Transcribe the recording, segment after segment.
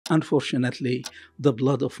Unfortunately, the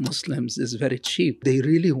blood of Muslims is very cheap. They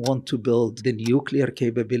really want to build the nuclear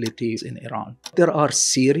capabilities in Iran. There are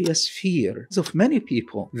serious fears of many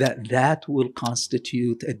people that that will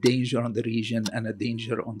constitute a danger on the region and a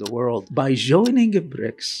danger on the world. By joining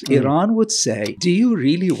BRICS, Iran would say, do you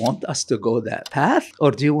really want us to go that path?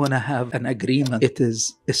 Or do you want to have an agreement? It is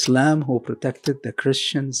Islam who protected the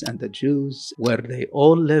Christians and the Jews, where they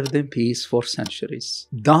all lived in peace for centuries.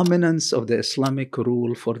 Dominance of the Islamic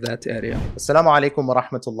rule for that area. Assalamu alaikum wa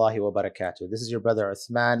rahmatullahi wa barakatuh. This is your brother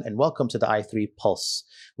Uthman, and welcome to the I3 Pulse.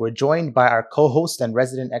 We're joined by our co-host and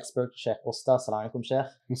resident expert, Sheikh Usta. Assalamu alaikum, Sheikh.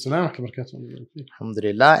 Assalamu alaikum wa barakatuh.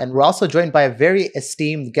 Alhamdulillah. And we're also joined by a very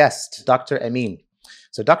esteemed guest, Dr. Amine.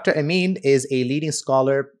 So Dr. Amine is a leading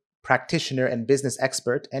scholar, practitioner, and business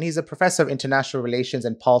expert, and he's a professor of international relations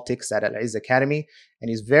and politics at Al-Izz Academy, and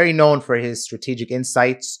he's very known for his strategic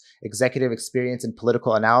insights, executive experience, and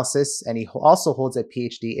political analysis, and he also holds a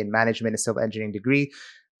PhD in management and civil engineering degree.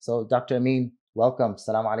 So Dr. Amine, welcome.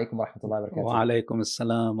 Assalamu alaikum wa rahmatullahi wa barakatuh. Wa alaikum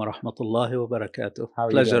assalam wa rahmatullahi wa barakatuh. How are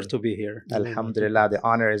you Pleasure doing? to be here. Alhamdulillah, the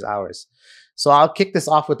honor is ours. So I'll kick this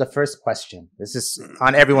off with the first question. This is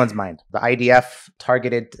on everyone's mind. The IDF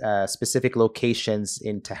targeted specific locations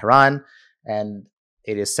in Tehran, and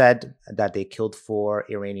it is said that they killed 4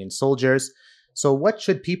 Iranian soldiers. So what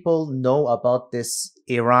should people know about this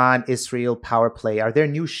Iran-Israel power play? Are there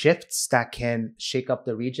new shifts that can shake up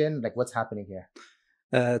the region? Like, what's happening here?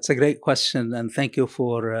 It's a great question, and thank you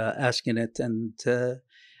for asking it. And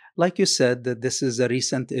like you said, that this is a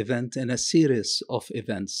recent event in a series of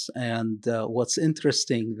events. And what's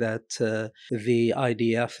interesting that the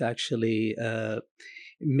IDF actually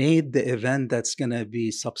made the event that's going to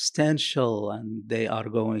be substantial, and they are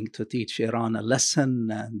going to teach Iran a lesson,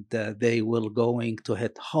 and they will going to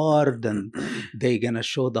hit hard, and they're going to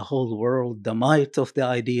show the whole world the might of the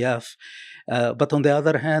IDF. But on the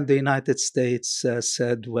other hand, the United States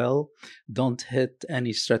said, well, don't hit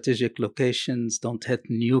any strategic locations, don't hit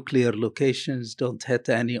nuclear locations, don't hit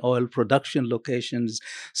any oil production locations.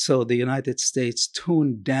 So the United States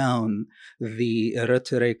tuned down the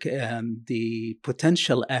rhetoric and the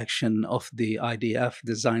potential action of the IDF,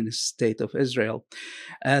 the Zionist state of Israel.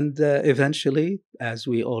 And eventually, as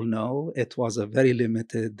we all know, it was a very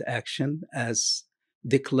limited action as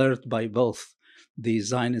declared by both the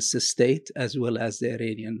Zionist state as well as the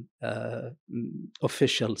Iranian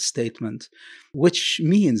official statement, which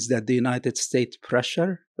means that the United States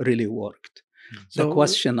pressure really worked. So, the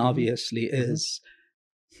question obviously is,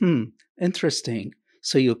 interesting.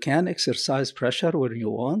 So you can exercise pressure when you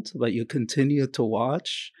want, but you continue to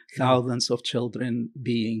watch thousands of children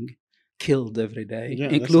being killed every day,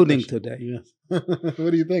 including today. Yeah.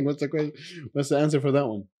 What do you think? What's the answer for that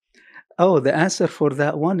one? Oh, the answer for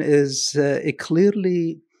that one is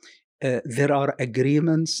clearly there are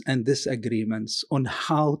agreements and disagreements on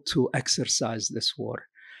how to exercise this war.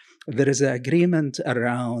 There is an agreement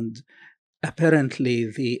around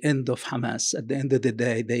apparently the end of Hamas. At the end of the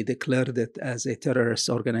day, they declared it as a terrorist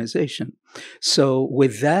organization. So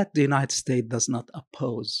with that, the United States does not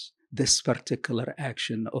oppose this particular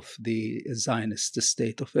action of the Zionist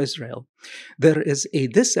state of Israel. There is a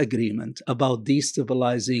disagreement about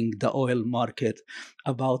destabilizing the oil market,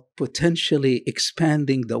 about potentially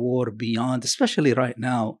expanding the war beyond, especially right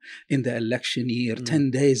now in the election year, 10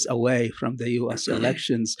 days away from the US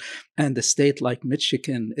elections, and a state like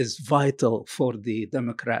Michigan is vital for the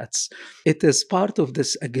Democrats. It is part of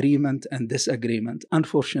this agreement and disagreement.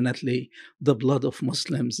 Unfortunately, the blood of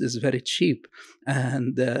Muslims is very cheap,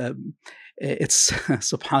 and it's,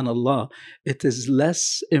 subhanallah, it is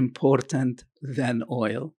less important than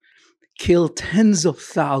oil. Kill tens of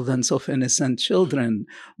thousands of innocent children,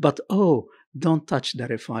 but don't touch the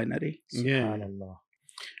refinery. Yeah.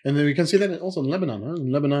 And then we can see that also in Lebanon.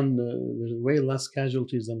 In Lebanon, there's way less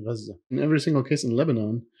casualties than Gaza. In every single case in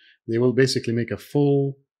Lebanon, they will basically make a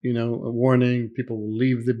full, a warning. People will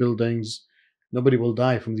leave the buildings. Nobody will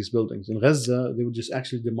die from these buildings. In Gaza, they would just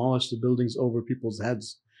actually demolish the buildings over people's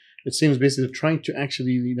heads. It seems basically trying to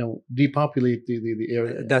actually, depopulate the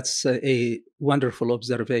area. That's a wonderful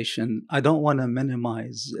observation. I don't want to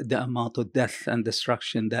minimize the amount of death and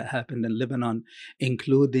destruction that happened in Lebanon,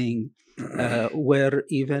 including where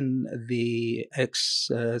even the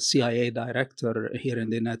ex-CIA director here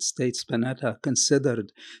in the United States, Panetta,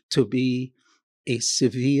 considered to be a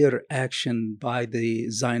severe action by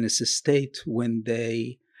the Zionist state when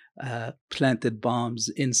they planted bombs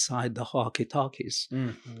inside the walkie-talkies,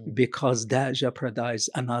 because that jeopardized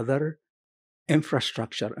another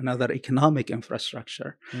infrastructure, another economic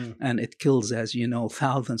infrastructure. And it kills, as you know,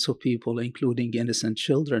 thousands of people, including innocent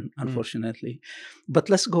children, unfortunately. But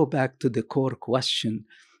let's go back to the core question.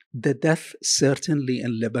 The death, certainly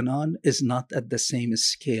in Lebanon, is not at the same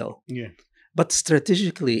scale. Yeah. But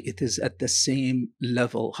strategically, it is at the same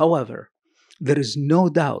level. However, there is no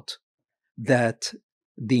doubt that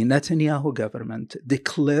the Netanyahu government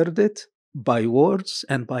declared it by words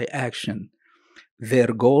and by action. Their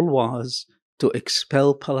goal was to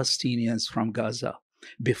expel Palestinians from Gaza.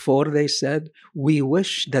 Before they said, we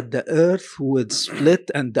wish that the earth would split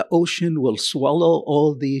and the ocean will swallow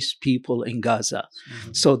all these people in Gaza.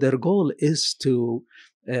 Mm-hmm. So their goal is to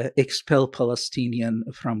expel Palestinian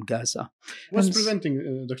from Gaza. What's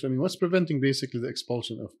preventing, Dr. Amin, what's preventing basically the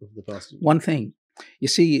expulsion of the Palestinians? One thing. You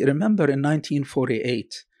see, remember in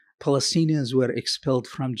 1948, Palestinians were expelled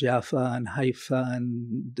from Jaffa and Haifa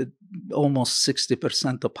and almost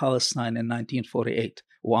 60% of Palestine in 1948.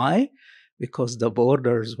 Why? Because the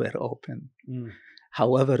borders were open. Mm.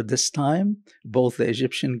 However, this time, both the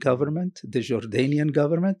Egyptian government, the Jordanian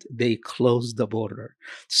government, they closed the border.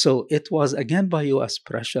 So it was, again, by U.S.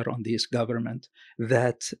 pressure on this government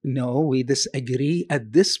that, no, we disagree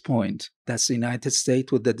at this point, that's the United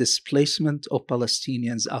States, with the displacement of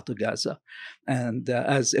Palestinians out of Gaza. And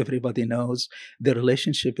as everybody knows, the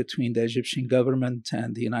relationship between the Egyptian government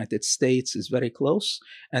and the United States is very close,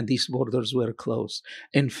 and these borders were closed.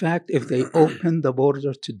 In fact, if they open the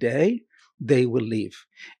border today, they will leave.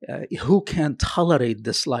 Who can tolerate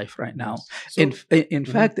this life right now? So, in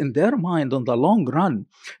fact, in their mind, on the long run,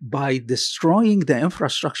 by destroying the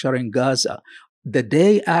infrastructure in Gaza, the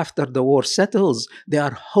day after the war settles, they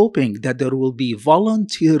are hoping that there will be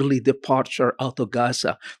voluntarily departure out of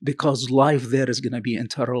Gaza because life there is going to be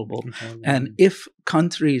intolerable. And if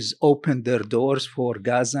countries open their doors for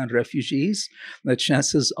Gazan refugees, the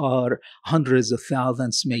chances are hundreds of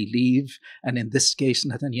thousands may leave. And in this case,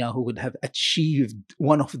 Netanyahu would have achieved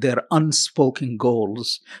one of their unspoken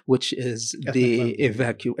goals, which is the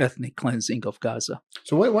ethnic cleansing of Gaza.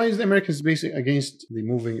 So why is the Americans basically against the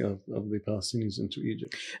moving of the Palestinians into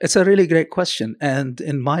Egypt? It's a really great question. And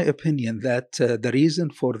in my opinion, that the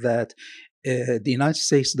reason for that, the United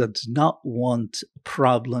States does not want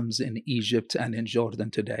problems in Egypt and in Jordan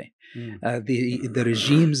today. The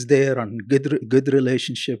regimes there are in good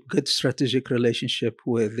relationship, good strategic relationship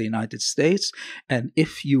with the United States. And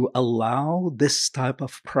if you allow this type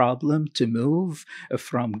of problem to move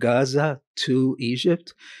from Gaza to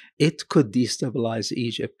Egypt, it could destabilize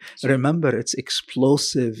Egypt. So, remember, it's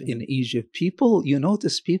explosive in Egypt. People, you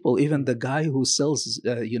notice people, even the guy who sells,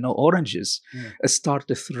 oranges, start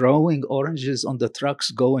throwing oranges on the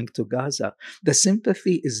trucks going to Gaza. The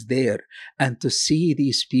sympathy is there. And to see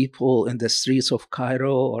these people in the streets of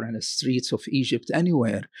Cairo or in the streets of Egypt,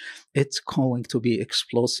 anywhere, it's going to be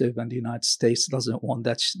explosive. And the United States doesn't want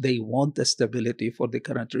that. They want the stability for the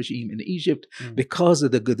current regime in Egypt because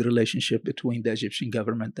of the good relationship between the Egyptian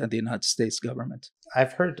government and the United States government.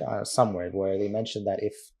 I've heard somewhere where they mentioned that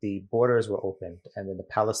if the borders were opened and then the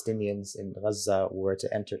Palestinians in Gaza were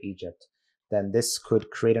to enter Egypt, then this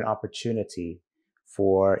could create an opportunity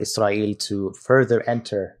for Israel to further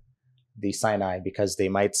enter the Sinai, because they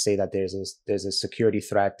might say that there's a security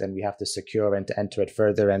threat and we have to secure and to enter it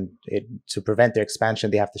further, and to prevent their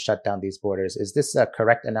expansion, they have to shut down these borders. Is this a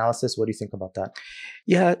correct analysis? What do you think about that?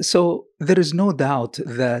 Yeah, so there is no doubt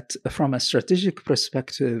that from a strategic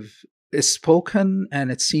perspective, is spoken,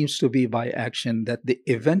 and it seems to be by action, that the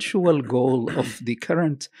eventual goal of the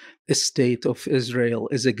current state of Israel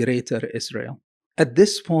is a greater Israel. At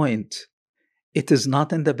this point, it is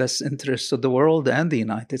not in the best interest of the world and the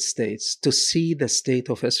United States to see the state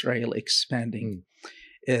of Israel expanding.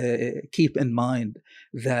 Keep in mind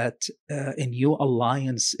that a new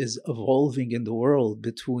alliance is evolving in the world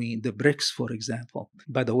between the BRICS, for example.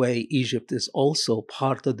 By the way, Egypt is also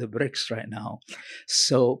part of the BRICS right now.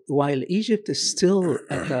 So while Egypt is still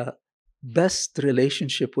at the best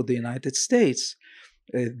relationship with the United States,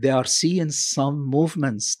 they are seeing some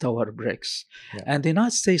movements toward BRICS. Yeah. And the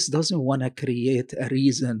United States doesn't want to create a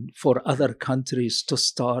reason for other countries to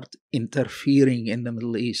start interfering in the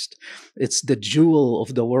Middle East. It's the jewel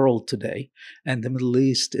of the world today. And the Middle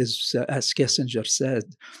East is, as Kissinger said,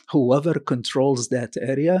 whoever controls that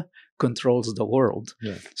area controls the world.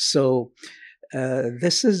 Yeah. So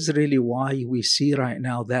this is really why we see right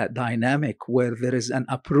now that dynamic where there is an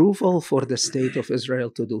approval for the state of Israel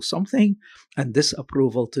to do something and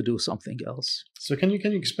disapproval to do something else. So can you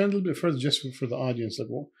expand a little bit further, just for the audience? Like,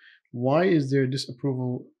 well, why is there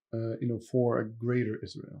disapproval, for a greater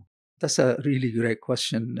Israel? That's a really great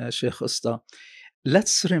question, Sheikh Usta.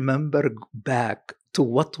 Let's remember back to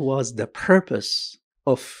what was the purpose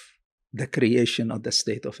of the creation of the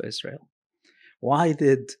state of Israel. Why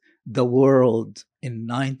did the world in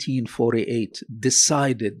 1948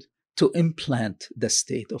 decided to implant the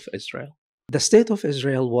state of Israel. The state of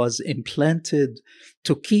Israel was implanted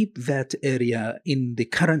to keep that area in the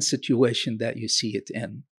current situation that you see it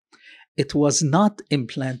in. It was not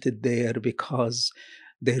implanted there because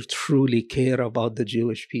they truly care about the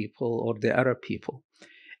Jewish people or the Arab people.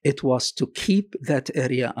 It was to keep that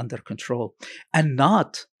area under control and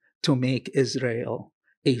not to make Israel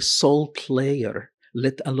a sole player,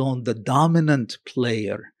 let alone the dominant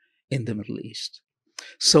player in the Middle East.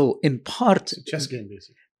 So in part, It's a chess game,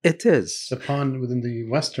 basically. it is. It's a pawn within the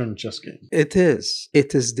Western chess game. It is.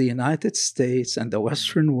 It is the United States and the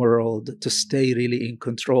Western world to stay really in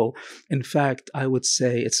control. In fact, I would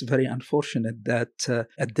say it's very unfortunate that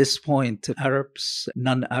at this point, Arabs,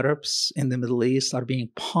 non-Arabs in the Middle East are being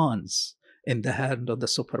pawns in the hand of the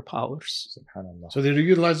superpowers. SubhanAllah. So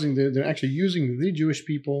they're actually using the Jewish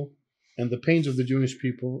people and the pains of the Jewish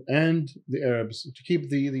people and the Arabs to keep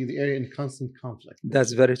the area in constant conflict.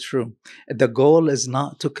 That's very true. The goal is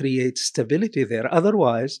not to create stability there.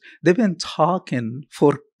 Otherwise, they've been talking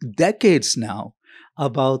for decades now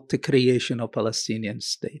about the creation of Palestinian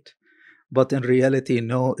state. But in reality,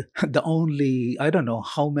 no, I don't know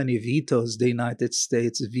how many vetoes the United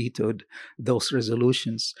States vetoed those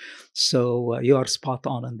resolutions. So you are spot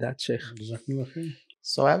on that, Sheikh.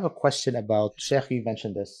 So I have a question about, Sheikh, you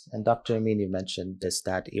mentioned this, and Dr. Amine, you mentioned this,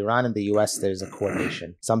 that Iran and the US, there's a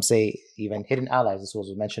coordination. Some say even hidden allies, this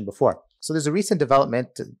was mentioned before. So there's a recent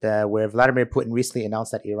development where Vladimir Putin recently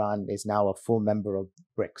announced that Iran is now a full member of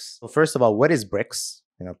BRICS. So first of all, what is BRICS?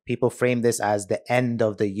 People frame this as the end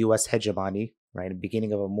of the US hegemony, right? The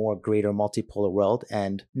beginning of a more greater multipolar world.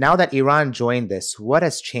 And now that Iran joined this, what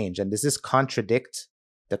has changed? And does this contradict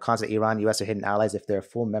the concept that Iran, US are hidden allies if they're a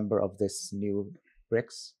full member of this new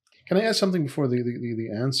BRICS? Can I add something before the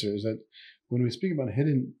answer? Is that when we speak about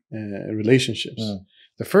hidden relationships,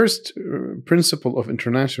 the first principle of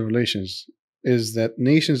international relations is that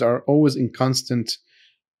nations are always in constant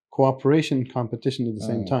cooperation and competition at the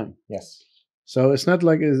same time. Yes. So it's not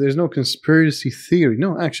like there's no conspiracy theory.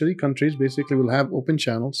 No, actually, countries basically will have open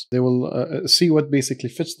channels. They will see what basically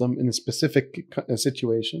fits them in a specific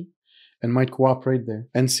situation and might cooperate there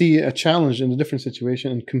and see a challenge in a different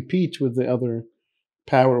situation and compete with the other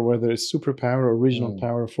power, whether it's superpower or regional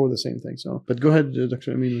power, for the same thing. So, but go ahead,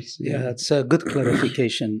 Dr. Amine. Yeah, it's a good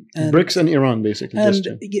clarification. And BRICS and Iran, basically. And,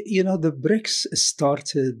 the BRICS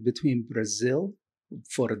started between Brazil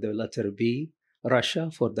for the letter B, Russia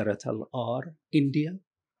for the letter R, India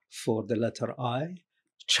for the letter I,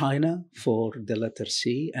 China for the letter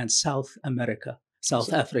C, and South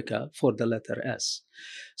Africa for the letter S.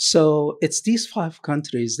 So it's these 5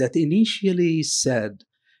 countries that initially said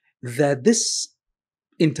that this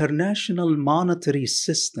international monetary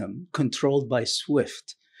system controlled by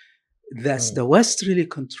SWIFT, that's the West really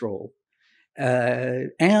control,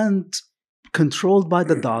 and controlled by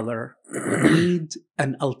the dollar, need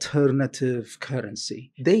an alternative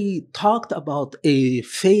currency. They talked about a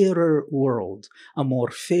fairer world, a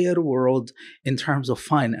more fair world in terms of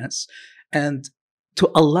finance. And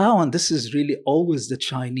to allow, and this is really always the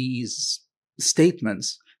Chinese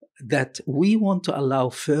statements, that we want to allow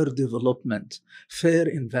fair development, fair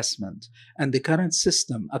investment. And the current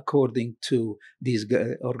system, according to these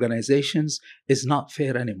organizations, is not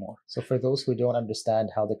fair anymore. So for those who don't understand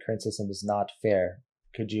how the current system is not fair,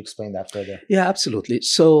 could you explain that further? Yeah, absolutely.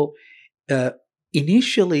 So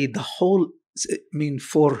initially,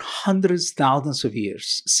 for hundreds, thousands of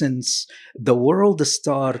years, since the world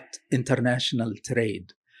started international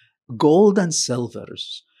trade, gold and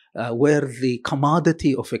silvers were the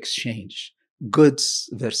commodity of exchange. Goods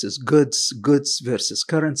versus goods, goods versus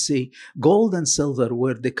currency. Gold and silver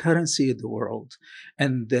were the currency of the world.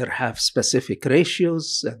 And there have specific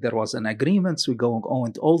ratios. There was an agreement. We go on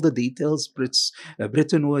into all the details,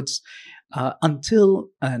 Bretton Woods, until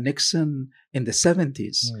Nixon in the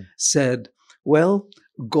 70s said, well,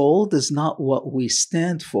 gold is not what we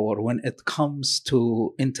stand for when it comes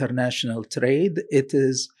to international trade. It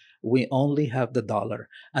is we only have the dollar,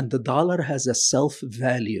 and the dollar has a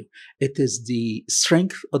self-value. It is the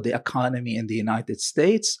strength of the economy in the United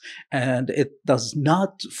States, and it does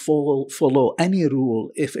not follow any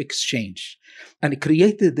rule of exchange. And it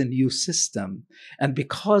created a new system. And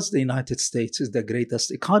because the United States is the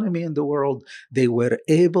greatest economy in the world, they were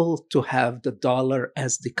able to have the dollar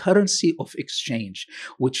as the currency of exchange,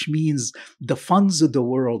 which means the funds of the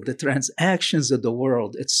world, the transactions of the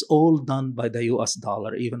world, it's all done by the US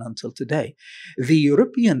dollar, even until today. The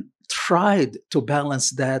European tried to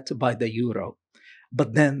balance that by the euro.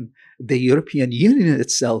 But then the European Union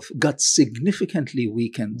itself got significantly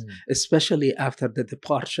weakened, especially after the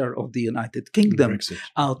departure of the United Kingdom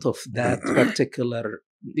out of that particular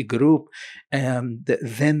group, and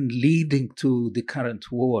then leading to the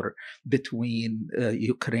current war between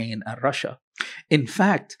Ukraine and Russia. In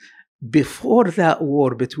fact, before that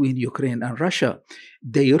war between Ukraine and Russia,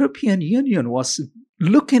 the European Union was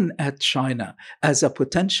looking at China as a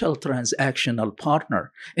potential transactional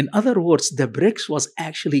partner. In other words, the BRICS was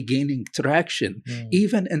actually gaining traction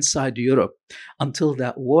even inside Europe until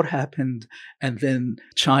that war happened. And then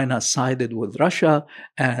China sided with Russia,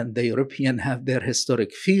 and the European have their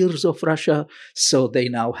historic fears of Russia. So they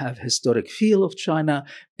now have historic fear of China.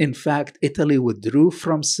 In fact, Italy withdrew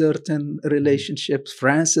from certain relationships.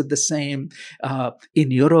 France did the same. In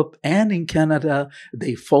Europe and in Canada,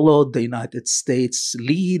 they followed the United States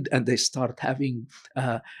lead, and they start having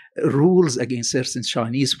rules against certain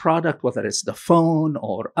Chinese product, whether it's the phone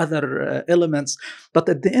or other elements. But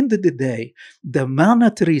at the end of the day, the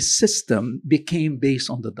monetary system became based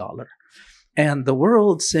on the dollar. And the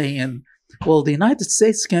world saying, well, the United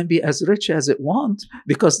States can be as rich as it wants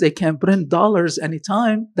because they can print dollars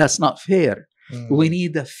anytime. That's not fair. We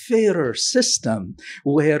need a fairer system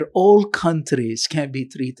where all countries can be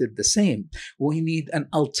treated the same. We need an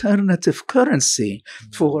alternative currency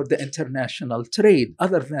for the international trade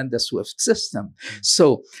other than the SWIFT system.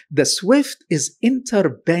 So the SWIFT is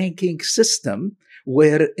interbanking system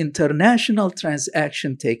where international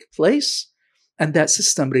transaction take place, and that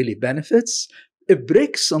system really benefits.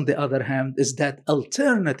 BRICS, on the other hand, is that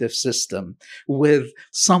alternative system with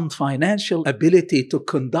some financial ability to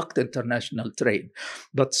conduct international trade.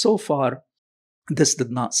 But so far, this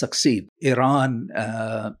did not succeed. Iran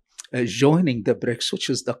joining the BRICS, which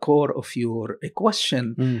is the core of your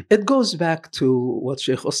question, it goes back to what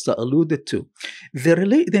Sheikh Usta alluded to.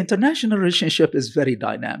 The international relationship is very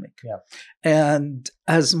dynamic. Yeah. And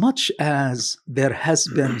as much as there has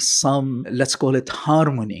been some, let's call it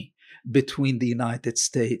harmony, between the United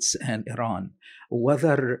States and Iran,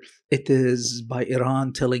 whether it is by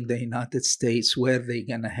Iran telling the United States where they're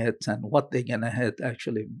going to hit and what they're going to hit.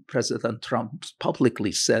 Actually, President Trump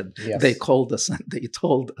publicly said, they called us and they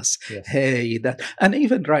told us, hey, that, and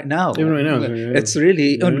even right now, it's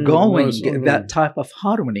really ongoing, that type of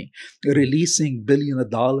harmony, releasing billions of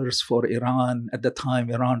dollars for Iran. At the time,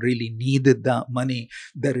 Iran really needed that money,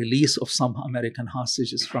 the release of some American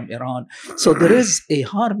hostages from Iran. So there is a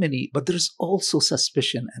harmony, but there's also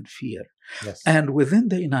suspicion and fear. And within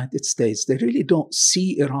the United States, they really don't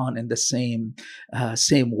see Iran in the same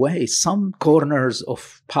way. Some corners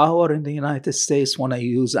of power in the United States want to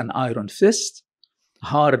use an iron fist,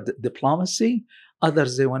 hard diplomacy.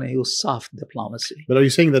 Others, they want to use soft diplomacy. But are you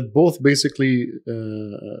saying that both basically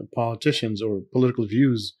politicians or political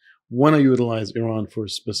views want to utilize Iran for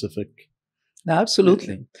specific? No,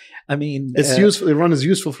 absolutely. I mean, it's useful. Iran is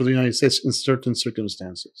useful for the United States in certain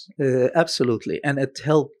circumstances. Absolutely, and it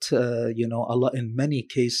helped, a lot in many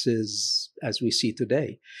cases, as we see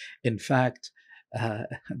today. In fact,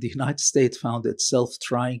 the United States found itself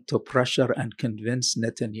trying to pressure and convince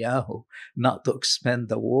Netanyahu not to expand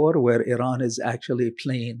the war, where Iran is actually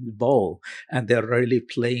playing ball and they're really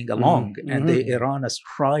playing along. And Iran is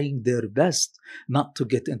trying their best not to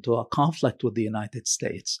get into a conflict with the United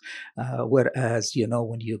States. Whereas,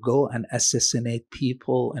 when you go and assassinate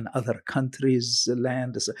people in other countries'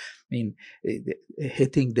 land, I mean,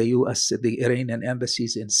 hitting the Iranian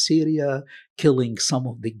embassies in Syria, killing some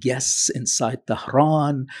of the guests inside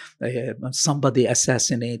Tehran, somebody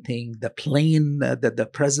assassinating the plane, the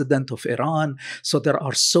president of Iran. So there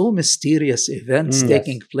are so mysterious events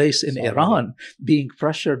taking place in Iran, being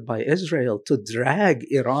pressured by Israel to drag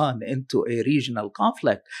Iran into a regional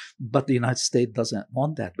conflict. But the United States doesn't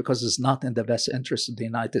want that because it's not in the best interest of the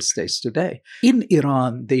United States today. In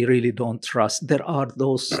Iran, they really don't trust. There are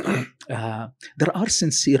there are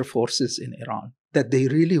sincere forces in Iran that they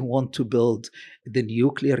really want to build the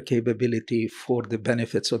nuclear capability for the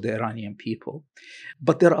benefits of the Iranian people.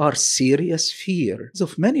 But there are serious fears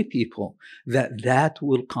of many people that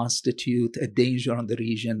will constitute a danger on the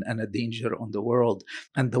region and a danger on the world.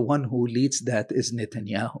 And the one who leads that is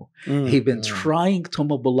Netanyahu. He's been trying to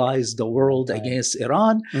mobilize the world against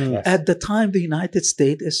Iran. At the time, the United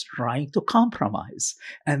States is trying to compromise.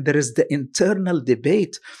 And there is the internal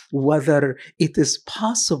debate whether it is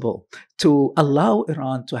possible to allow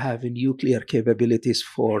Iran to have a nuclear capability capabilities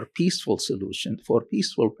for peaceful solution, for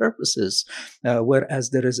peaceful purposes, whereas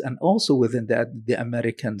there is, and also within that, the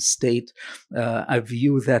American state, I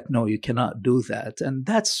view that, no, you cannot do that. And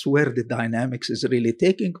that's where the dynamics is really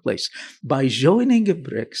taking place. By joining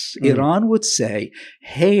BRICS, Iran would say,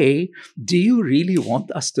 hey, do you really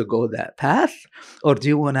want us to go that path? Or do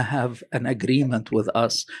you want to have an agreement with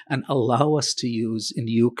us and allow us to use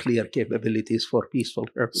nuclear capabilities for peaceful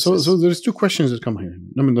purposes? So there's two questions that come here.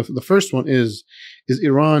 I mean, the first one is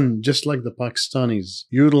Iran, just like the Pakistanis,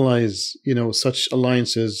 utilize, such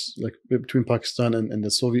alliances like between Pakistan and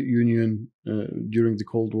the Soviet Union during the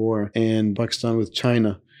Cold War, and Pakistan with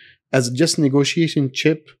China, as just a negotiation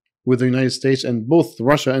chip with the United States? And both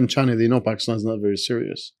Russia and China, they know Pakistan is not very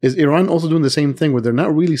serious. Is Iran also doing the same thing, where they're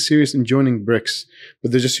not really serious in joining BRICS,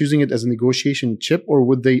 but they're just using it as a negotiation chip? Or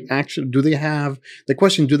would they actually, do they have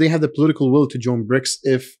the political will to join BRICS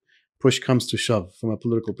if push comes to shove from a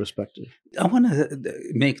political perspective? I want to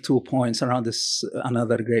make 2 points around this.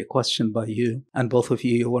 Another great question by you. And both of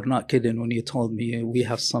you were not kidding when you told me we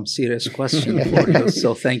have some serious questions for you.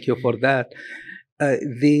 So thank you for that.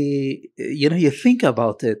 You think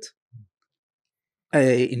about it,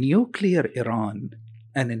 a nuclear Iran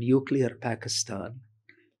and a nuclear Pakistan,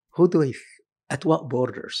 at what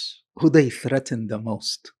borders? Who they threaten the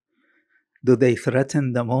most? Do they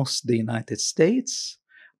threaten the most the United States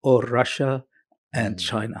or Russia and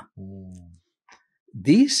China?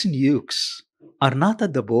 These nukes are not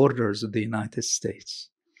at the borders of the United States.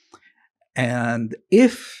 And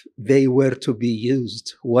if they were to be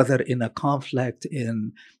used, whether in a conflict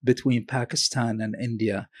between Pakistan and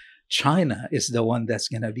India, China is the one that's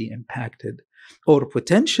going to be impacted, or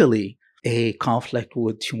potentially a conflict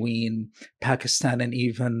between Pakistan and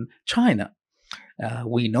even China.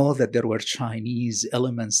 We know that there were Chinese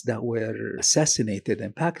elements that were assassinated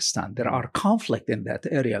in Pakistan. There are conflict in that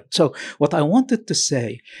area. So what I wanted to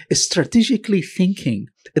say is, strategically thinking,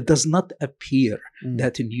 it does not appear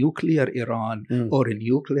that a nuclear Iran or a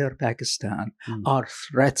nuclear Pakistan are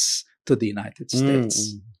threats to the United States.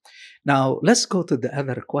 Now, let's go to the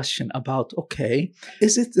other question about, okay,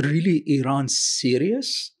 is it really Iran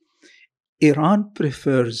serious? Iran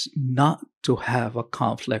prefers not to have a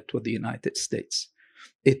conflict with the United States.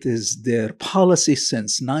 It is their policy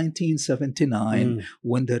since 1979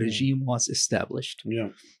 when the regime was established. Yeah.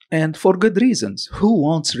 And for good reasons. Who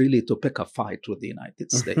wants really to pick a fight with the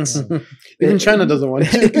United States? Even China doesn't want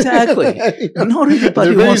to. Exactly. Not everybody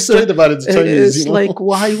They're very wants straight about it. The Chinese, it's like,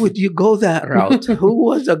 why would you go that route? Who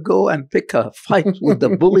wants to go and pick a fight with the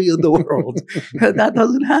bully of the world? That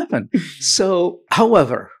doesn't happen. So,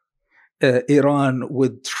 however, Iran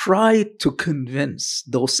would try to convince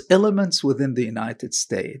those elements within the United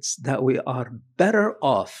States that we are better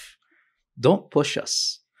off. Don't push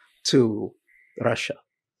us to Russia,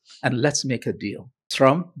 and let's make a deal.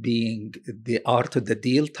 Trump, being the art of the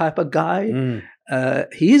deal type of guy,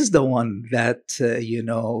 he's the one that,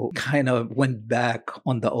 kind of went back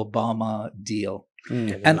on the Obama deal.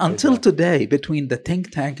 And until today, between the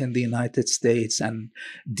think tank in the United States and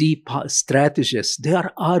deep strategists, they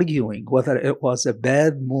are arguing whether it was a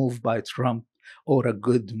bad move by Trump or a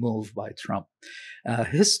good move by Trump.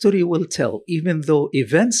 History will tell, even though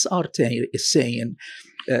events are saying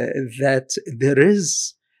that there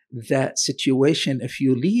is that situation. If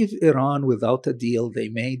you leave Iran without a deal, they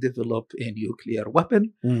may develop a nuclear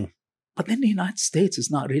weapon. But then the United States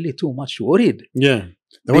is not really too much worried. Yeah.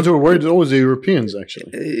 The ones who are worried are always the Europeans,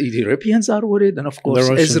 actually. The Europeans are worried. And of course,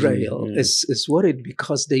 Israel is worried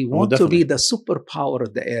because they want to be the superpower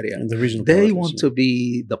of the area. And the regional they want to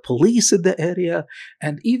be the police of the area.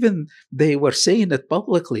 And even they were saying it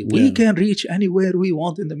publicly. We can reach anywhere we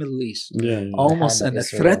want in the Middle East. Almost in a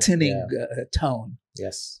threatening tone.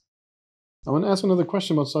 Yes. I want to ask another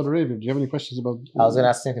question about Saudi Arabia. Do you have any questions about? I was going to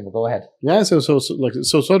ask something, but go ahead. Yeah, so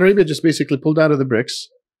Saudi Arabia just basically pulled out of the BRICS.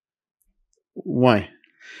 Why?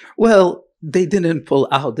 Well, they didn't pull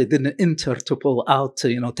out. They didn't enter to pull out.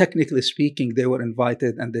 Technically speaking, they were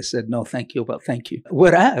invited and they said, no, thank you, but thank you.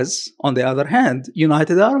 Whereas, on the other hand,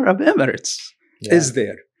 United Arab Emirates is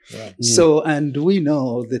there. Yeah. So, and we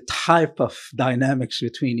know the type of dynamics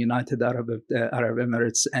between United Arab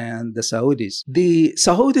Emirates and the Saudis. The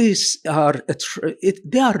Saudis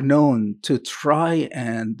they are known to try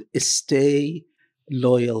and stay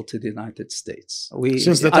loyal to the United States.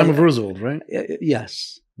 Since the time of Roosevelt, right?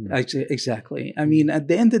 Yes. Exactly. I mean, at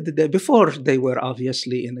the end of the day, before they were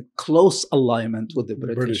obviously in a close alignment with the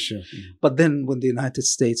British. But then when the United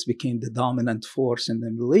States became the dominant force in the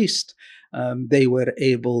Middle East, they were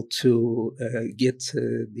able to get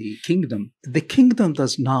the kingdom. The kingdom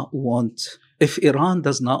does not want, if Iran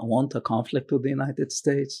does not want a conflict with the United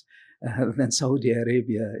States, then Saudi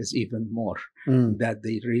Arabia is even more. That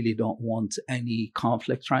they really don't want any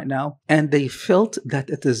conflict right now. And they felt that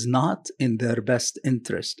it is not in their best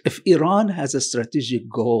interest. If Iran has a strategic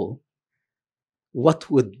goal,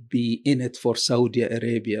 what would be in it for Saudi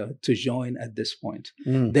Arabia to join at this point?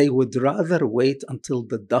 They would rather wait until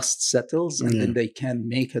the dust settles and then they can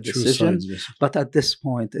make a decision. But at this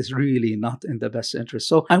point, it's really not in the best interest.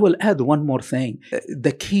 So I will add one more thing.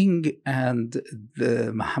 The king and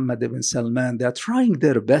the Mohammed ibn Salman, they're trying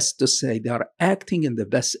their best to say they are acting in the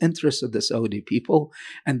best interest of the Saudi people,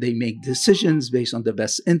 and they make decisions based on the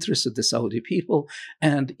best interest of the Saudi people.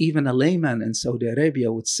 And even a layman in Saudi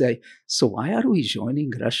Arabia would say, so why are we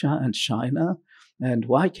joining Russia and China? And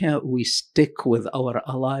why can't we stick with our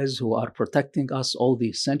allies who are protecting us all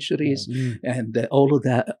these centuries and all of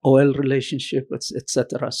that oil relationship,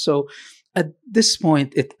 etc.? So at this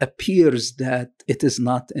point, it appears that it is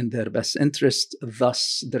not in their best interest.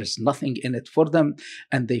 Thus, there is nothing in it for them.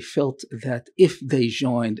 And they felt that if they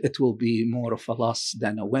joined, it will be more of a loss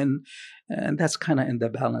than a win. And that's kind of in the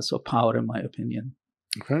balance of power, in my opinion.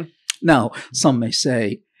 Okay. Now, some may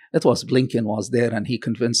say, it was Blinken was there and he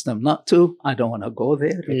convinced them not to. I don't want to go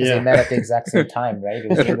there. Because they met at the exact same time, right? It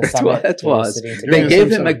was during the summit. It was. They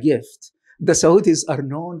gave him a gift. The Saudis are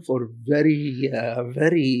known for very,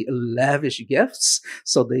 very lavish gifts.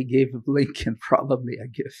 So they gave Blinken probably a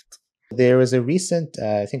gift. There was a recent,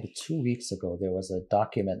 I think 2 weeks ago, there was a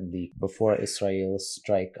document leaked before Israel's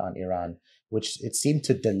strike on Iran, which it seemed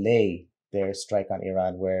to delay their strike on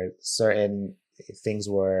Iran, where certain things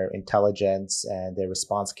were intelligence and their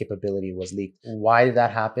response capability was leaked. Why did that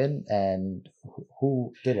happen, and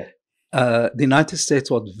who did it? The United States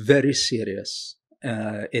was very serious.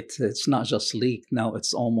 It's not just leaked now,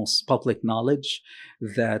 it's almost public knowledge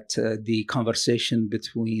that the conversation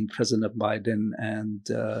between President Biden and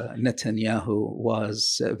Netanyahu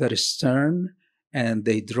was very stern, and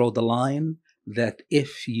they draw the line that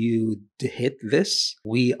if you hit this,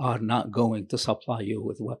 we are not going to supply you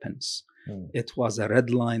with weapons. It was a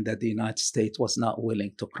red line that the United States was not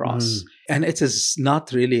willing to cross. And it is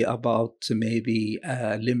not really about maybe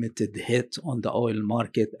a limited hit on the oil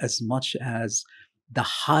market as much as the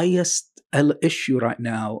highest issue right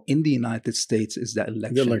now in the United States is the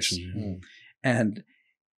elections. And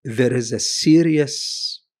there is a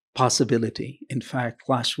serious possibility. In fact,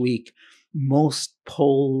 last week, most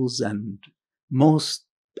polls and most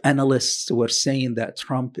analysts were saying that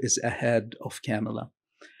Trump is ahead of Kamala.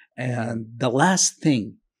 And the last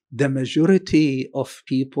thing, the majority of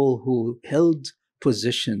people who held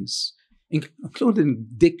positions, including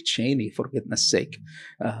Dick Cheney, for goodness sake,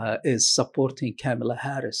 is supporting Kamala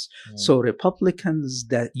Harris. So Republicans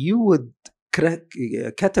that you would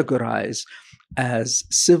categorize as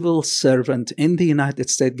civil servant in the United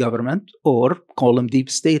States government, or call them deep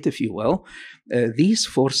state, if you will, these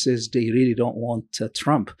forces, they really don't want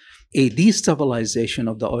Trump. A destabilization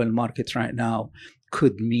of the oil market right now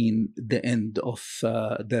could mean the end of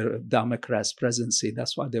the Democrats' presidency.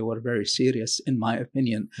 That's why they were very serious, in my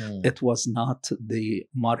opinion. It was not the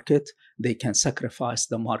market. They can sacrifice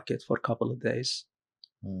the market for a couple of days.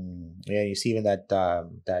 Yeah, you see even that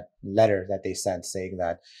that letter that they sent saying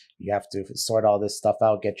that you have to sort all this stuff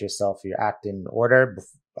out, get your act in order.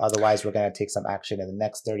 Otherwise, we're going to take some action in the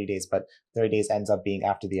next 30 days. But 30 days ends up being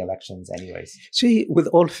after the elections anyways. See, with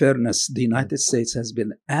all fairness, the United States has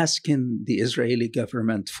been asking the Israeli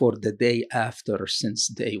government for the day after since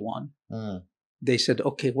day one. They said,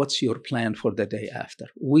 okay, what's your plan for the day after?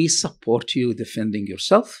 We support you defending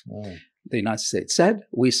yourself. The United States said,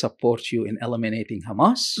 we support you in eliminating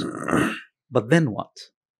Hamas. But then what?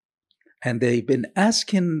 And they've been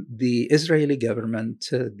asking the Israeli government,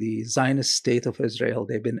 the Zionist state of Israel,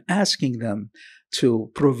 they've been asking them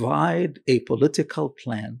to provide a political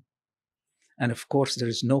plan. And of course, there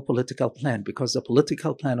is no political plan because the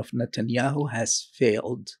political plan of Netanyahu has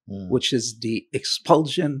failed, which is the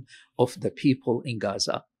expulsion of the people in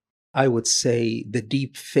Gaza. I would say the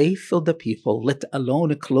deep faith of the people, let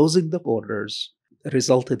alone closing the borders,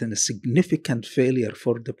 resulted in a significant failure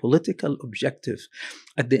for the political objective.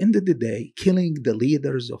 At the end of the day, killing the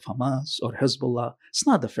leaders of Hamas or Hezbollah, it's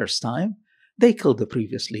not the first time. They killed the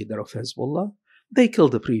previous leader of Hezbollah. They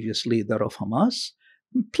killed the previous leader of Hamas.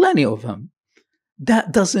 Plenty of them.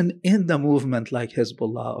 That doesn't end the movement like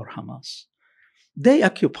Hezbollah or Hamas. They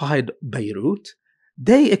occupied Beirut.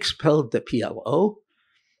 They expelled the PLO.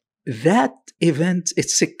 That event,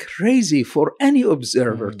 it's crazy for any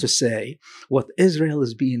observer to say what Israel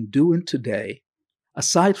is being doing today,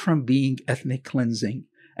 aside from being ethnic cleansing,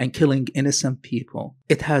 and killing innocent people.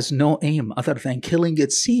 It has no aim other than killing,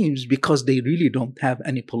 it seems, because they really don't have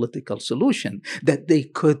any political solution that they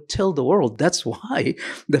could tell the world. That's why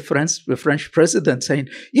the French president saying,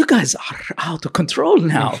 you guys are out of control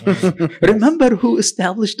now. Remember who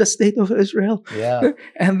established the state of Israel? Yeah.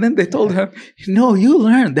 And then they told him, no, you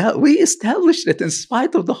learned that we established it in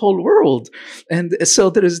spite of the whole world. And so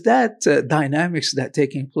there is that dynamics that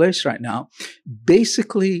taking place right now.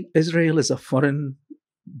 Basically, Israel is a foreign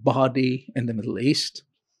body in the Middle East,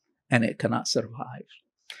 and it cannot survive.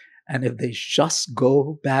 And if they just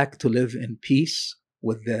go back to live in peace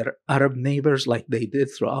with their Arab neighbors like they did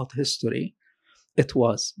throughout history, it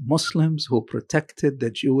was Muslims who protected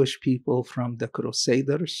the Jewish people from the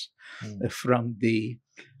Crusaders, from the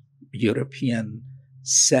European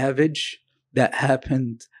savage that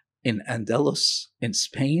happened in Andalus, in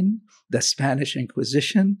Spain, the Spanish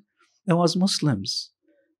Inquisition. It was Muslims.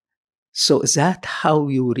 So is that how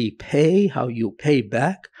you repay, how you pay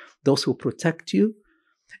back those who protect you?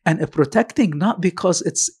 And protecting not because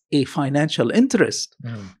it's a financial interest.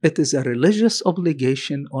 It is a religious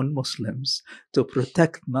obligation on Muslims to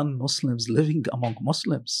protect non-Muslims living among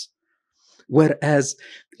Muslims. Whereas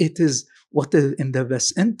it is what is in the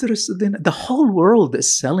best interest, the whole world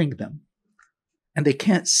is selling them. And they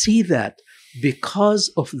can't see that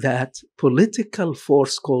because of that political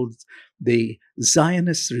force called the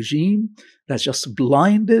Zionist regime that's just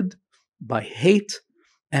blinded by hate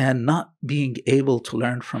and not being able to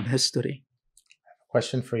learn from history.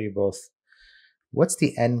 Question for you both. What's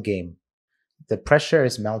the end game? The pressure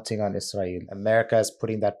is mounting on Israel. America is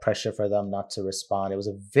putting that pressure for them not to respond. It was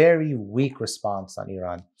a very weak response on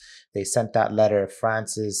Iran. They sent that letter.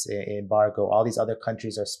 France's embargo. All these other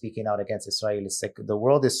countries are speaking out against Israel. It's like the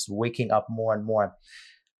world is waking up more and more.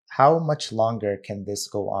 How much longer can this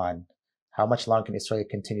go on? How much longer can Israel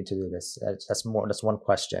continue to do this? That's one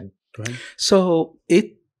question. So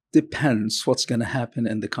it depends what's going to happen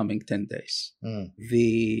in the coming 10 days.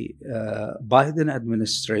 The Biden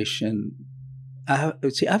administration,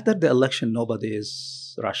 after the election, nobody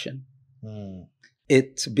is Russian.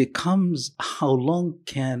 It becomes how long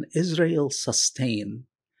can Israel sustain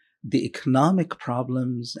the economic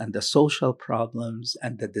problems and the social problems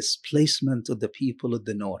and the displacement of the people of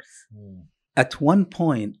the north. At one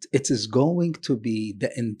point, it is going to be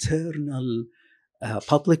the internal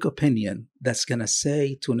public opinion that's going to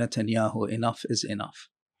say to Netanyahu, enough is enough.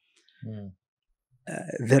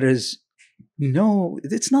 There is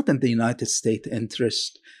it's not in the United States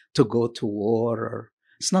interest to go to war, or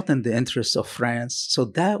it's not in the interest of France. So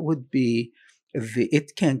that would be,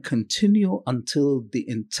 it can continue until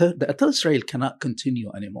until Israel cannot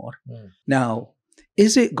continue anymore. Now,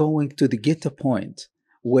 is it going to get a point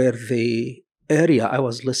where the area, I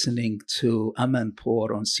was listening to Amine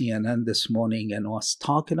Eyad on CNN this morning and was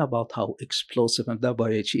talking about how explosive, and that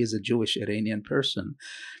by she is a Jewish Iranian person,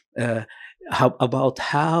 about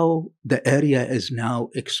how the area is now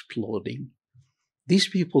exploding. These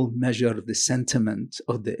people measure the sentiment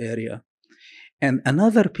of the area. And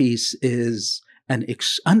another piece is an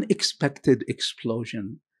unexpected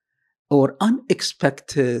explosion or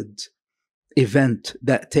unexpected event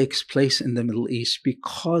that takes place in the Middle East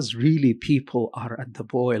because really people are at the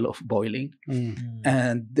boil of boiling.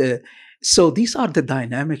 And so these are the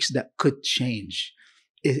dynamics that could change.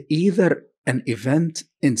 Either an event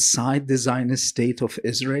inside the Zionist state of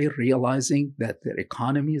Israel, realizing that their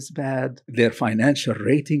economy is bad, their financial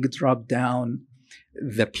rating dropped down,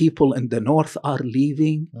 the people in the north are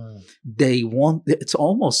leaving. They want, it's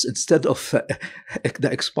almost instead of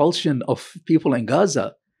the expulsion of people in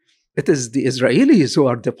Gaza, it is the Israelis who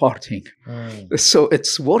are departing. So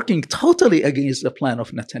it's working totally against the plan of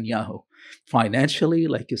Netanyahu. Financially,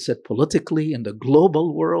 like you said, politically, in the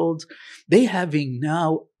global world, they having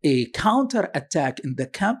now a counterattack in the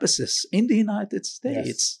campuses in the United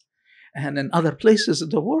States and in other places in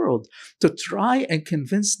the world to try and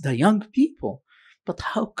convince the young people. But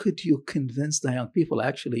how could you convince the young people?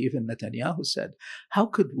 Actually, even Netanyahu said, how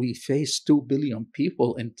could we face 2 billion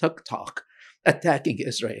people in TikTok attacking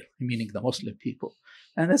Israel, meaning the Muslim people?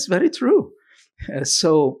 And that's very true.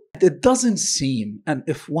 So it doesn't seem, and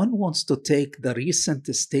if one wants to take the recent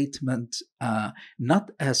statement not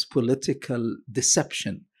as political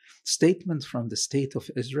deception, statement from the state of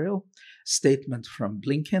Israel, statement from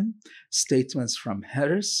Blinken, statements from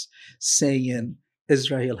Harris, saying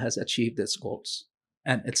Israel has achieved its goals.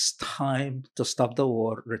 And it's time to stop the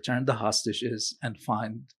war, return the hostages, and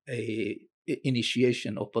find a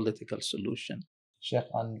initiation of political solution. Sheikh,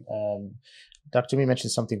 Dr. Me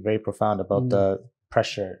mentioned something very profound about the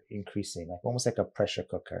pressure increasing, like almost like a pressure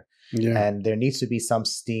cooker. And there needs to be some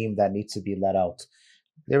steam that needs to be let out.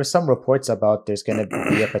 There were some reports about there's going to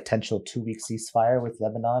be a potential 2-week ceasefire with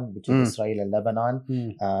Lebanon, between Israel and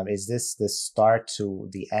Lebanon. Is this the start to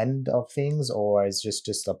the end of things, or is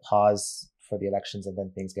just a pause for the elections and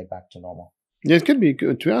then things get back to normal? Yeah, it could be.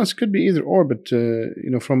 To be honest, it could be either or. But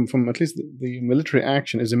from at least the military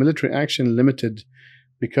action, is the military action limited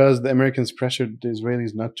because the Americans pressured the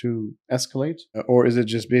Israelis not to escalate, or is it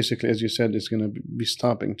just basically, as you said, it's going to be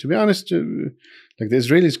stopping? To be honest, like the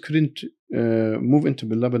Israelis couldn't move into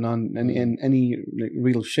Lebanon in any like,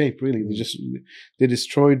 real shape. Really, they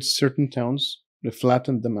destroyed certain towns. They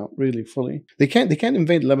flattened them out really fully. They can't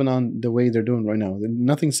invade Lebanon the way they're doing right now.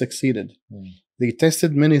 Nothing succeeded. They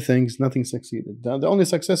tested many things. Nothing succeeded. The only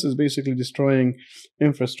success is basically destroying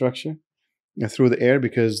infrastructure through the air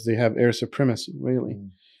because they have air supremacy, really.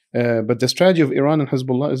 But the strategy of Iran and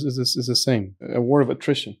Hezbollah is the same, a war of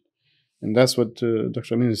attrition. And that's what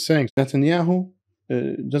Dr. Amine is saying. Netanyahu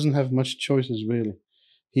doesn't have much choices, really.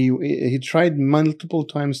 He tried multiple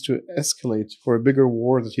times to escalate for a bigger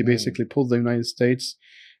war that he basically pulled the United States.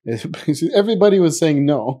 Everybody was saying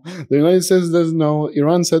no. The United States says no.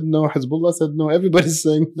 Iran said no. Hezbollah said no. Everybody's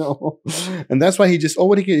saying no. And that's why he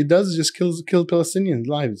does is just kill Palestinian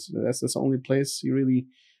lives. That's the only place he really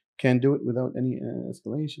can do it without any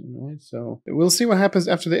escalation, right? So we'll see what happens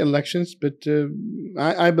after the elections. But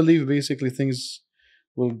I believe basically things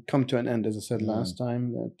will come to an end, as I said last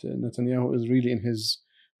time, that Netanyahu is really in his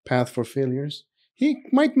path for failures. He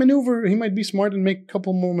might maneuver, he might be smart and make a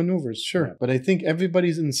couple more maneuvers, sure. Yeah. But I think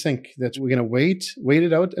everybody's in sync that we're going to wait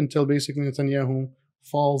it out until basically Netanyahu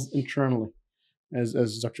falls internally,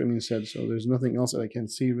 as Dr. Amine said. So there's nothing else that I can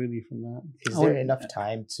see really from that. Is there enough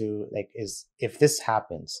time to, if this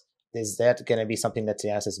happens, is that going to be something that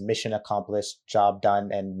Netanyahu says mission accomplished, job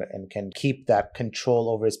done, and can keep that control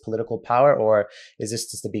over his political power, or is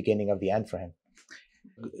this just the beginning of the end for him?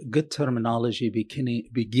 Good terminology,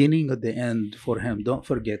 beginning at the end for him. Don't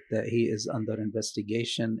forget that he is under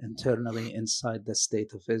investigation internally inside the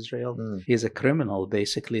state of Israel. He's a criminal,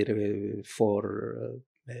 basically, in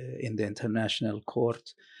the international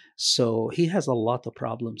court. So he has a lot of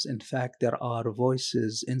problems. In fact, there are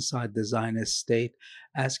voices inside the Zionist state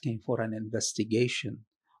asking for an investigation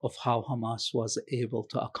of how Hamas was able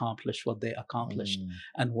to accomplish what they accomplished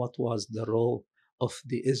and what was the role of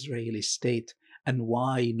the Israeli state and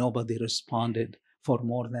why nobody responded for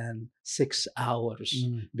more than 6 hours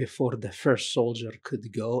before the first soldier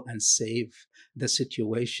could go and save the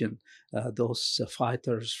situation. Those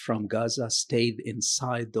fighters from Gaza stayed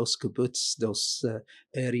inside those kibbutz, those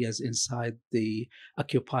areas inside the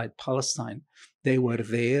occupied Palestine. They were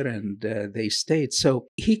there and they stayed. So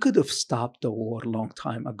he could have stopped the war a long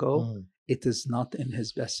time ago. It is not in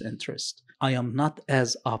his best interest. I am not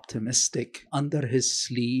as optimistic. Under his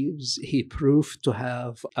sleeves, he proved to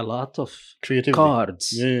have a lot of cards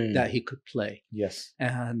that he could play. Yes.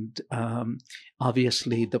 And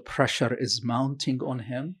obviously, the pressure is mounting on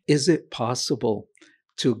him. Is it possible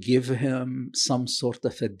to give him some sort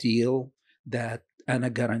of a deal and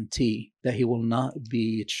a guarantee that he will not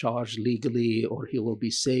be charged legally or he will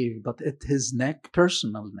be saved, but his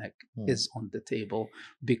personal neck is on the table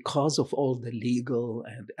because of all the legal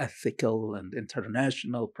and ethical and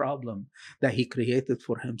international problem that he created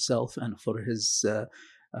for himself and for his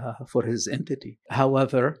entity.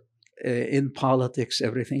 However, in politics,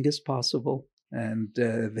 everything is possible. And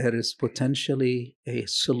there is potentially a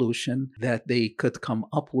solution that they could come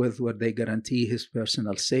up with where they guarantee his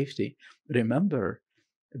personal safety. Remember,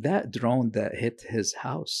 that drone that hit his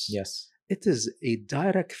house, yes, it is a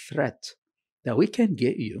direct threat that we can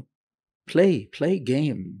get you. Play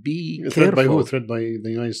game, be careful. Threat by who? Threat by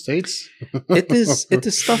the United States? It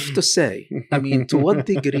is tough to say. I mean, to what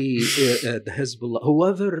degree the Hezbollah,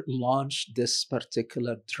 whoever launched this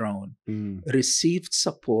particular drone, received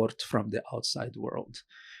support from the outside world.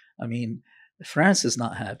 I mean, France is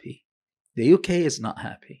not happy. The UK is not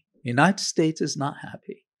happy. United States is not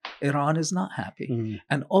happy. Iran is not happy.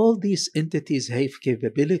 And all these entities have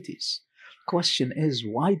capabilities. Question is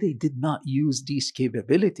why they did not use these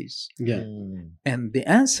capabilities. And the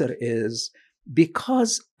answer is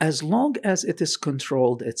because as long as it is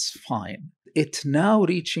controlled, it's fine. It's now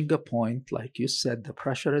reaching a point, like you said, the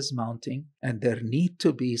pressure is mounting and there need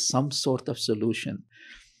to be some sort of solution.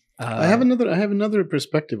 I have another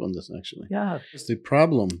perspective on this, actually. Yeah. The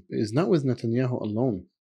problem is not with Netanyahu alone.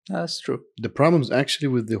 That's true. The problem is actually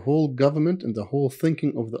with the whole government and the whole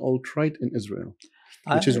thinking of the alt-right in Israel.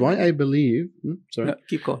 Which is why I believe,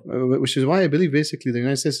 keep going. Which is why I believe basically the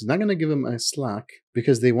United States is not going to give them a slack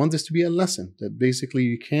because they want this to be a lesson that basically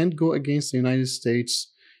you can't go against the United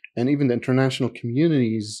States and even the international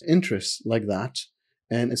community's interests like that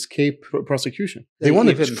and escape prosecution. They They want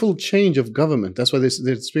a even- full change of government. That's why they're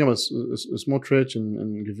speaking about Smotrich and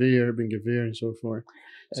Gvir, Ben Gvir, and so forth.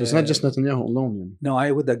 So it's not just Netanyahu alone. You know. No, I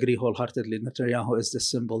would agree wholeheartedly. Netanyahu is the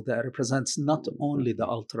symbol that represents not only the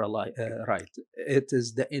right, it is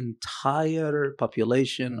the entire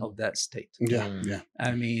population of that state. Yeah, yeah.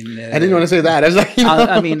 I mean, I didn't want to say that. I was like,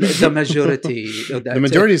 I mean, the majority. The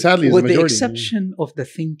majority, sadly, is with the the majority. exception of the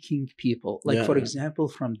thinking people. Like, Yeah, for yeah. example,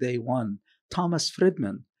 from day one, Thomas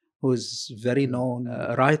Friedman, who is very known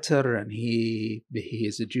writer, and he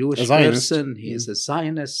is a Jewish A Zionist. person. He is a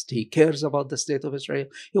Zionist. He cares about the state of Israel.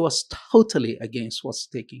 He was totally against what's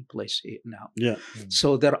taking place here now. Yeah. So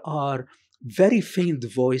there are very faint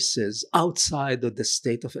voices outside of the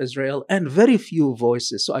state of Israel and very few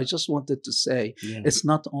voices. So I just wanted to say Yeah. it's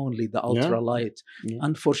not only the ultralight. Yeah.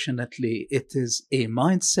 Unfortunately, it is a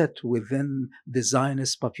mindset within the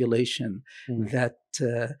Zionist population that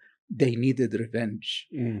they needed revenge.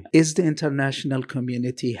 Is the international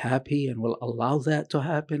community happy and will allow that to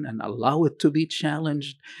happen and allow it to be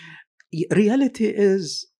challenged? Reality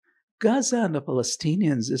is Gaza and the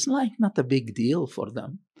Palestinians is like not a big deal for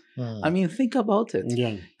them. I mean, think about it.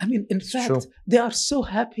 Yeah. I mean, in It's fact, true. they are so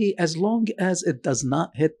happy as long as it does not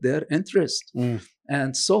hit their interest.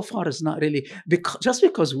 And so far, it's not really, just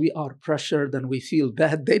because we are pressured and we feel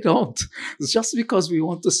bad, they don't. Just because we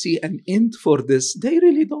want to see an end for this, they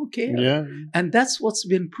really don't care. Yeah. And that's what's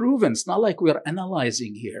been proven. It's not like we're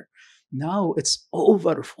analyzing here. Now it's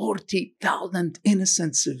over 40,000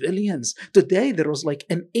 innocent civilians. Today, there was like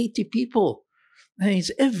 80 people. And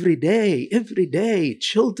it's every day,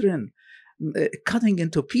 children cutting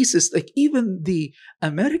into pieces. Like even the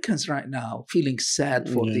Americans right now feeling sad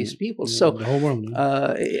for these people. Yeah, So the whole world.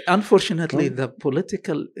 unfortunately, the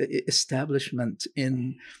political establishment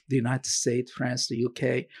in the United States, France, the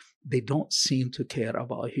UK, they don't seem to care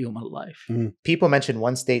about human life. People mention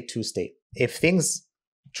one state, two state. If things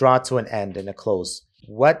draw to an end and a close,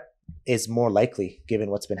 what is more likely given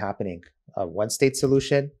what's been happening? A one state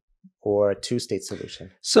solution or a two state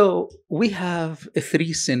solution? So we have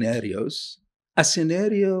three scenarios. A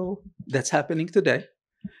scenario that's happening today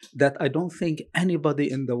that I don't think anybody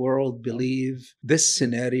in the world believe this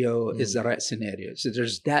scenario is the right scenario. So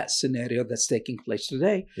there's that scenario that's taking place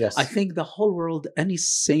today. Yes. I think the whole world, any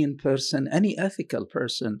sane person, any ethical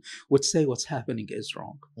person would say what's happening is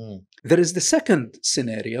wrong. There is the second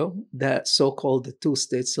scenario, that so-called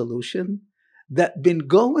two-state solution, that been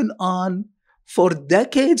going on for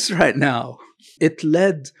decades right now. It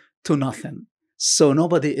led to nothing. So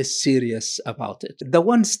nobody is serious about it. The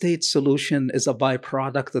one-state solution is a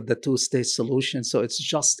byproduct of the two-state solution, so it's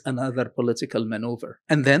just another political maneuver.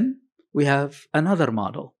 And then we have another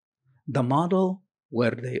model, the model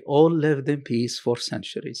where they all lived in peace for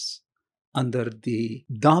centuries under the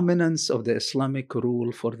dominance of the Islamic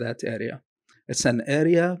rule for that area. It's an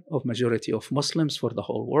area of majority of Muslims for the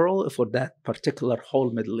whole world, for that particular whole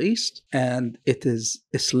Middle East. And it is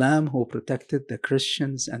Islam who protected the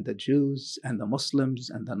Christians and the Jews and the Muslims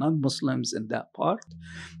and the non-Muslims in that part.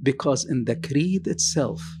 Because in the creed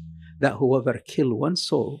itself, that whoever kill one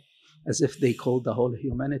soul, as if they called the whole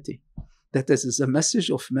humanity, that this is a message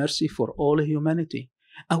of mercy for all humanity.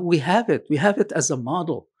 And we have it as a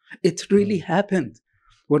model. It really happened.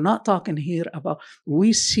 We're not talking here about,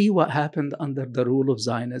 we see what happened under the rule of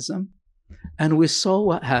Zionism, and we saw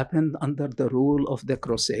what happened under the rule of the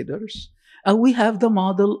Crusaders, and we have the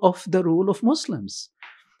model of the rule of Muslims.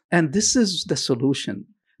 And this is the solution.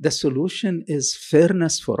 The solution is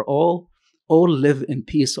fairness for all live in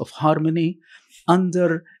peace of harmony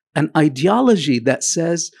under an ideology that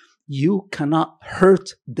says you cannot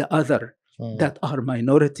hurt the other, that are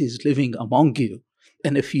minorities living among you.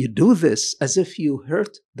 And if you do this, as if you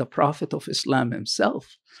hurt the Prophet of Islam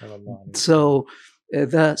himself. So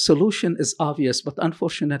the solution is obvious, but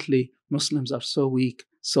unfortunately, Muslims are so weak,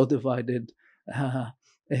 so divided,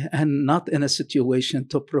 and not in a situation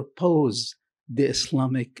to propose the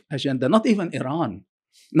Islamic agenda. Not even Iran,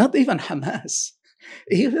 not even Hamas,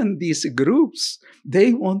 even these groups,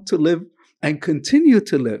 they want to live and continue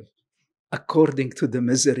to live according to the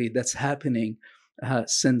misery that's happening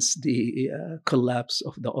since the collapse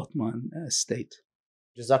of the Ottoman state.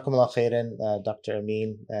 Jazakumullah khairan, Dr.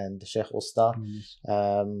 Amine and Sheikh Usta.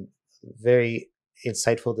 Very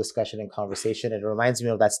insightful discussion and conversation. It reminds me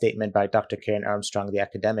of that statement by Dr. Karen Armstrong, the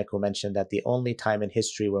academic, who mentioned that the only time in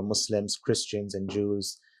history where Muslims, Christians, and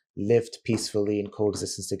Jews lived peacefully in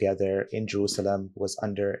coexistence together in Jerusalem was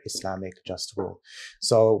under Islamic just rule.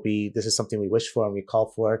 So this is something we wish for and we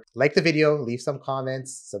call for. Like the video, leave some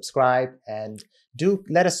comments, subscribe, and do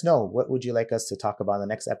let us know what would you like us to talk about in the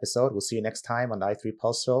next episode. We'll see you next time on the i3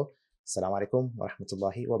 Pulse Show. Assalamu alaikum wa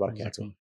rahmatullahi wa barakatuh.